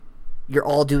You're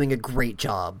all doing a great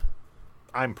job.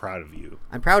 I'm proud of you.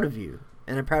 I'm proud of you.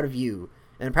 And I'm proud of you.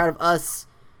 And I'm proud of us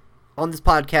on this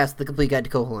podcast, The Complete Guide to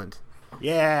Koholint.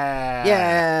 Yeah!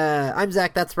 Yeah! I'm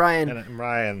Zach, that's Ryan. And I'm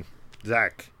Ryan.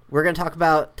 Zach. We're going to talk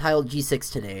about tile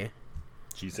G6 today.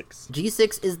 G6.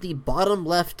 G6 is the bottom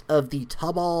left of the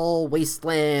Tabahl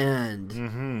Wasteland.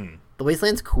 Mm-hmm. The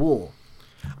Wasteland's cool.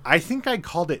 I think I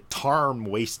called it Tarm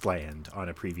Wasteland on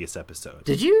a previous episode.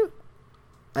 Did you?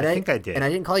 I think I did. And I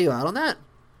didn't call you out on that?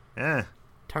 Eh.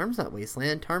 Tarm's not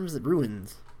Wasteland. Tarm's the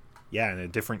Ruins. Yeah, in a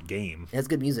different game. It has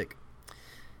good music.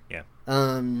 Yeah.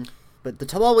 But the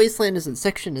Tabahl Wasteland is a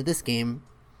section of this game.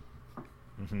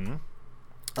 Mm-hmm.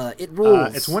 It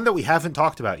rules. It's one that we haven't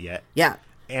talked about yet. Yeah.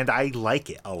 And I like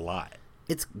it a lot.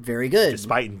 It's very good.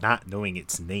 Despite not knowing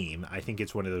its name, I think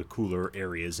it's one of the cooler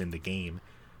areas in the game.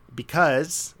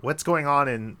 Because what's going on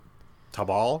in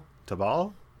Tabahl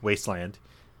Wasteland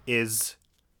is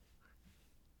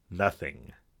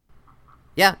nothing.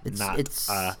 Yeah, it's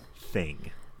a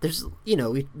thing. There's,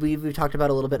 we've talked about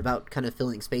a little bit about kind of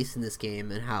filling space in this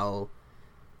game and how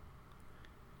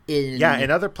in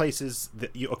other places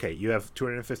that you have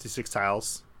 256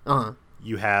 tiles. Uh-huh.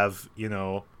 You have,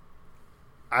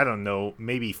 I don't know,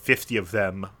 maybe 50 of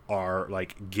them are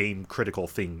like game critical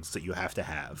things that you have to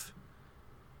have.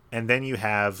 And then you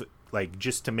have, like,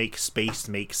 just to make space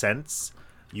make sense,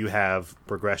 you have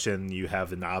progression, you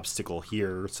have an obstacle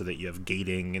here so that you have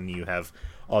gating and you have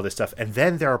all this stuff. And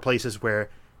then there are places where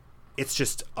it's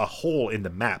just a hole in the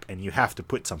map and you have to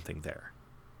put something there.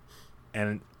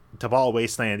 And Tabahl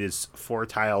Wasteland is 4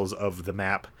 tiles of the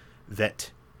map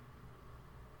that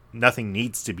nothing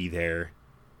needs to be there,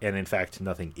 and in fact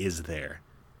nothing is there.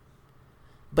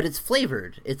 But it's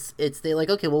flavored. They're like,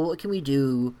 okay, well, what can we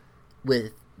do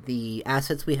with the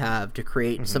assets we have to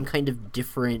create some kind of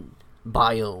different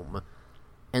biome?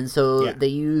 And so they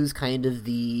use kind of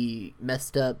the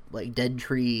messed up, like, dead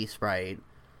tree sprite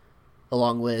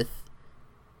along with,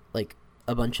 like,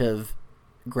 a bunch of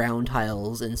ground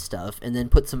tiles and stuff, and then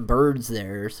put some birds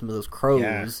there, some of those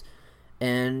crows,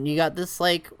 and you got this,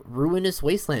 like, ruinous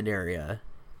wasteland area.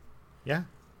 Yeah.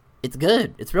 It's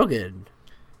good. It's real good.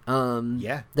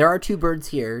 There are 2 birds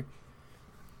here.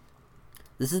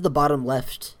 This is the bottom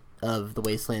left of the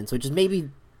wastelands, which is maybe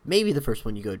the first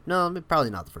one you go. No, probably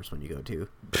not the first one you go to.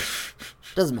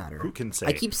 Doesn't matter. Who can say?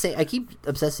 I keep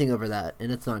obsessing over that,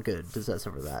 and it's not good to obsess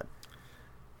over that.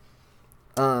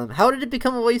 How did it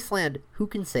become a wasteland? Who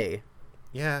can say?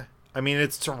 Yeah, I mean,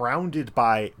 it's surrounded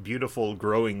by beautiful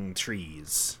growing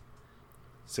trees,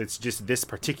 so it's just this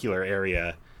particular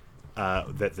area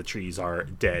that the trees are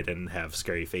dead and have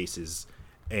scary faces.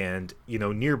 And,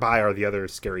 nearby are the other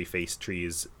scary face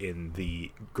trees in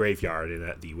the graveyard and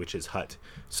at the witch's hut.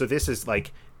 So this is,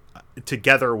 like,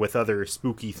 together with other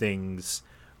spooky things,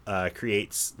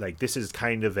 creates, like, this is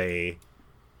kind of a,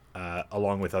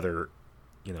 along with other,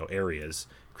 areas,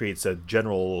 creates a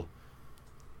general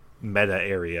meta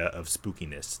area of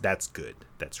spookiness. That's good.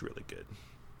 That's really good.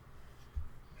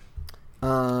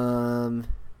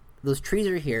 Those trees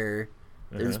are here.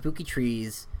 They're spooky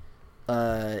trees.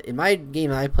 In my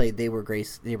game I played, they were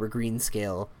green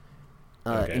scale.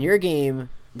 In your game,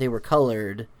 they were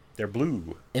colored. They're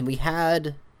blue. And we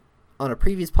had, on a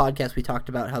previous podcast, we talked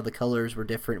about how the colors were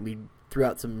different. We threw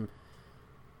out some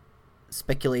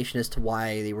speculation as to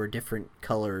why they were different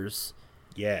colors.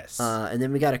 Yes. And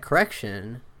then we got a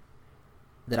correction.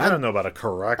 I don't know about a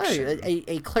correction.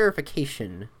 A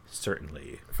clarification.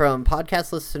 Certainly. From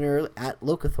podcast listener at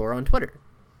Locathor on Twitter.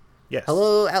 Yes.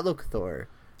 Hello at Locathor.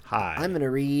 Hi. I'm going to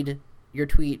read your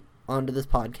tweet onto this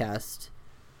podcast,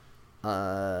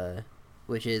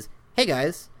 which is, hey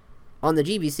guys, on the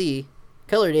GBC,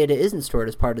 color data isn't stored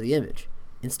as part of the image.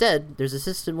 Instead, there's a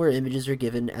system where images are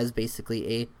given as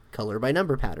basically a color by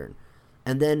number pattern.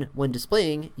 And then, when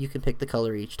displaying, you can pick the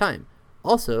color each time.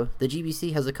 Also, the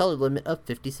GBC has a color limit of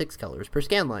 56 colors per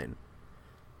scan line.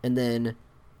 And then,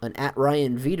 an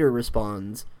 @RyanVeter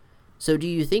responds, so do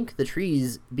you think the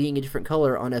trees being a different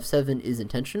color on F7 is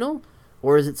intentional,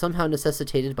 or is it somehow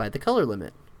necessitated by the color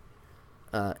limit?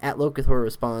 @Locathor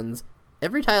responds,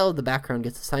 every tile of the background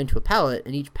gets assigned to a palette,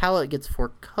 and each palette gets 4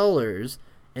 colors,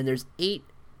 and there's 8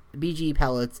 BG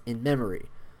palettes in memory.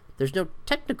 There's no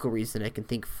technical reason I can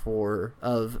think for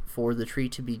the tree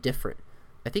to be different.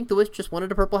 I think the witch just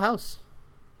wanted a purple house.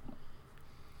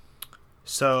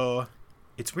 So,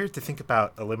 it's weird to think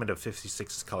about a limit of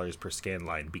 56 colors per scan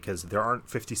line because there aren't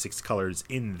 56 colors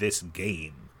in this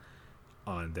game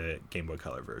on the Game Boy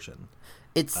Color version.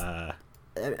 It's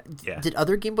did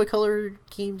other Game Boy Color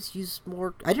games use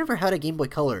more? I never had a Game Boy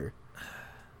Color.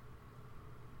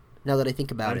 Now that I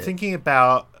think about it. I'm thinking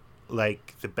about,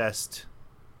 like, the best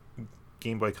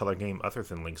Game Boy Color game other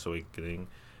than Link's Awakening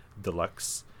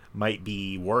Deluxe might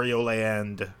be Wario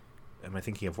Land. Am I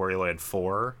thinking of Wario Land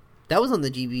 4? That was on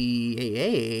the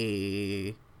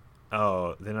GBA.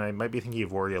 Oh, then I might be thinking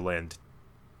of Wario Land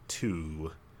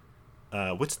 2.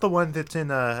 What's the one that's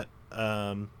in a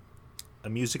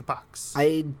music box?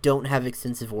 I don't have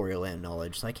extensive Wario Land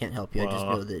knowledge, so I can't help you. I just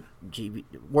know that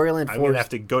Wario Land 4... I'm going to have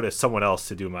to go to someone else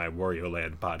to do my Wario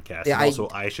Land podcast. Yeah,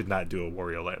 and I should not do a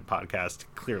Wario Land podcast,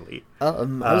 clearly. I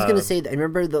was going to say, I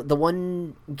remember the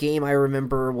one game I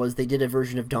remember was they did a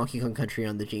version of Donkey Kong Country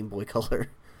on the Game Boy Color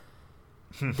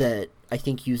that I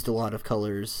think used a lot of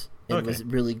colors and was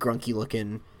really grunky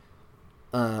looking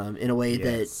in a way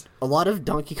that a lot of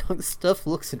Donkey Kong stuff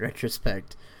looks in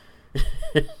retrospect.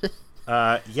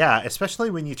 Yeah,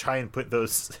 especially when you try and put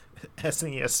those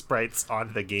SNES sprites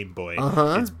on the Game Boy.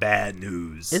 It's bad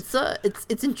news.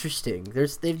 It's interesting.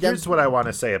 Here's what I want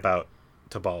to say about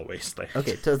Tabahl Wasteland.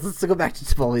 Okay, so let's go back to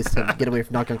Tabahl Wasteland. Get away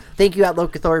from Donkey Kong. Thank you,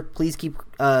 Outlocathor. Please keep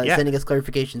sending us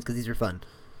clarifications because these are fun.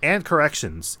 And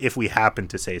corrections if we happen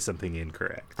to say something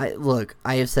incorrect.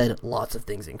 I have said lots of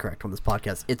things incorrect on this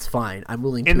podcast. It's fine. I'm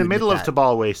willing to In the middle that. of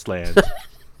Tabahl Wasteland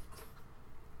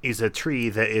is a tree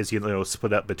that is,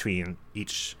 split up between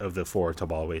each of the 4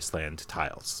 Tabahl Wasteland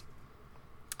tiles.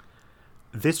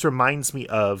 This reminds me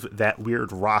of that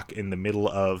weird rock in the middle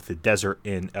of the desert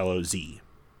in LOZ.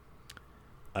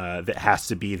 That has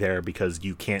to be there because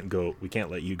we can't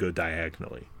let you go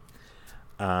diagonally.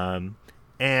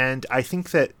 And I think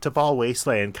that Tabahl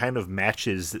Wasteland kind of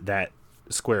matches that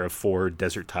square of 4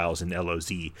 desert tiles in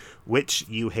LOZ, which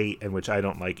you hate and which I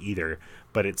don't like either,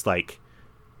 but it's like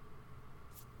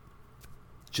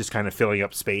just kind of filling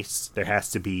up space. There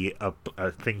has to be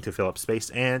a thing to fill up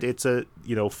space, and it's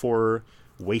 4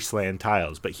 wasteland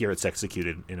tiles, but here it's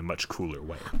executed in a much cooler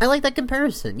way. I like that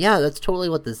comparison. Yeah, that's totally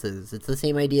what this is. It's the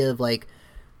same idea of like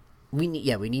we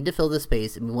need to fill this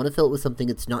space, and we want to fill it with something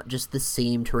that's not just the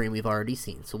same terrain we've already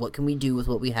seen. So what can we do with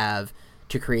what we have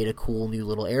to create a cool new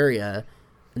little area?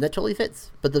 And that totally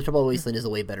fits. But the Tabahl Wasteland is a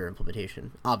way better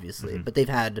implementation, obviously. Mm-hmm. But they've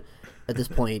had, at this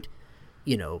point,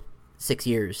 6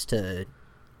 years to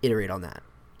iterate on that.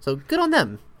 So good on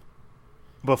them.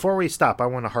 Before we stop, I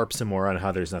want to harp some more on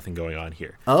how there's nothing going on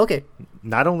here. Oh, okay.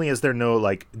 Not only is there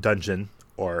no, dungeon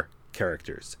or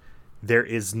characters, there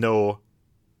is no,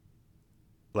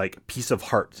 piece of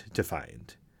heart to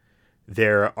find.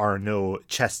 There are no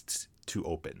chests to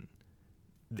open.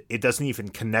 It doesn't even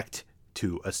connect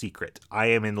to a secret. I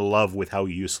am in love with how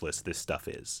useless this stuff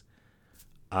is.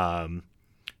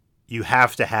 You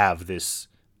have to have this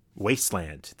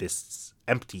wasteland, this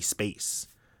empty space,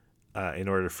 in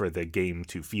order for the game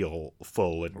to feel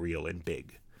full and real and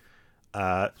big.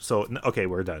 Okay,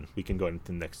 we're done. We can go into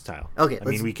the next tile. Okay.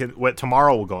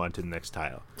 Tomorrow we'll go on to the next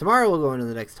tile. Tomorrow we'll go into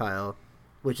the next tile,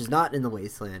 which is not in the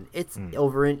wasteland. It's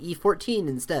over in E14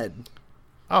 instead.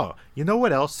 Oh, you know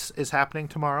what else is happening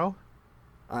tomorrow?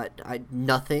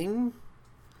 Nothing.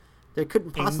 There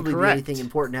couldn't possibly be anything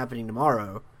important happening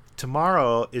tomorrow.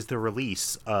 Tomorrow is the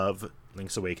release of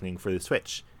Link's Awakening for the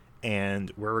Switch,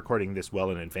 and we're recording this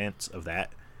well in advance of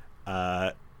that.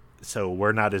 So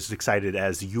we're not as excited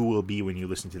as you will be when you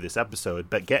listen to this episode,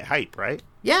 but get hype, right?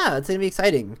 Yeah, it's going to be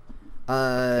exciting.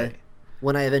 Okay.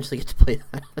 When I eventually get to play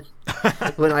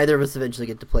that. When either of us eventually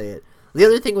get to play it. The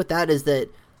other thing with that is that,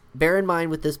 bear in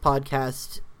mind with this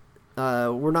podcast,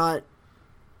 we're not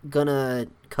gonna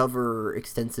cover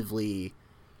extensively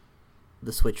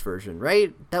the Switch version,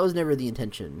 right? That was never the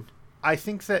intention. I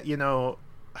think that,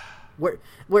 where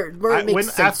it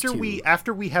makes sense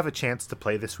after we have a chance to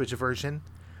play the Switch version,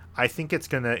 I think it's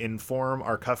gonna inform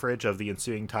our coverage of the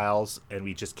ensuing tiles, and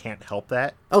we just can't help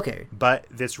that. Okay. But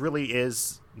this really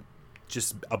is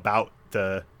just about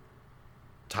the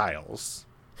tiles.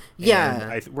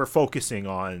 Yeah. And we're focusing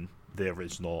on the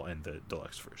original and the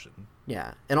deluxe version.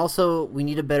 Yeah. And also, we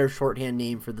need a better shorthand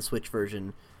name for the Switch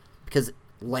version, because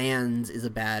LANS is a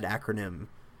bad acronym.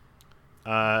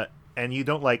 And you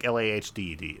don't like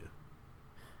LAHD, do you?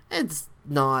 It's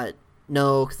not.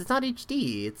 No, because it's not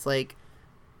HD. It's like,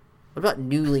 what about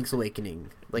New Link's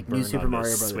Awakening? Like New Super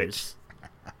Mario Brothers.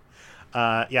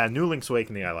 Yeah, New Link's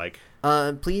Awakening I like.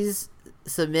 Please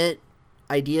submit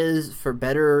ideas for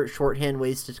better shorthand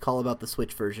ways to call about the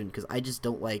Switch version, because I just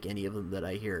don't like any of them that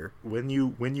I hear. When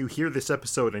you hear this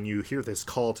episode and you hear this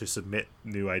call to submit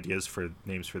new ideas for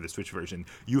names for the Switch version,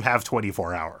 you have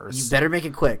 24 hours. You better make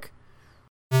it quick.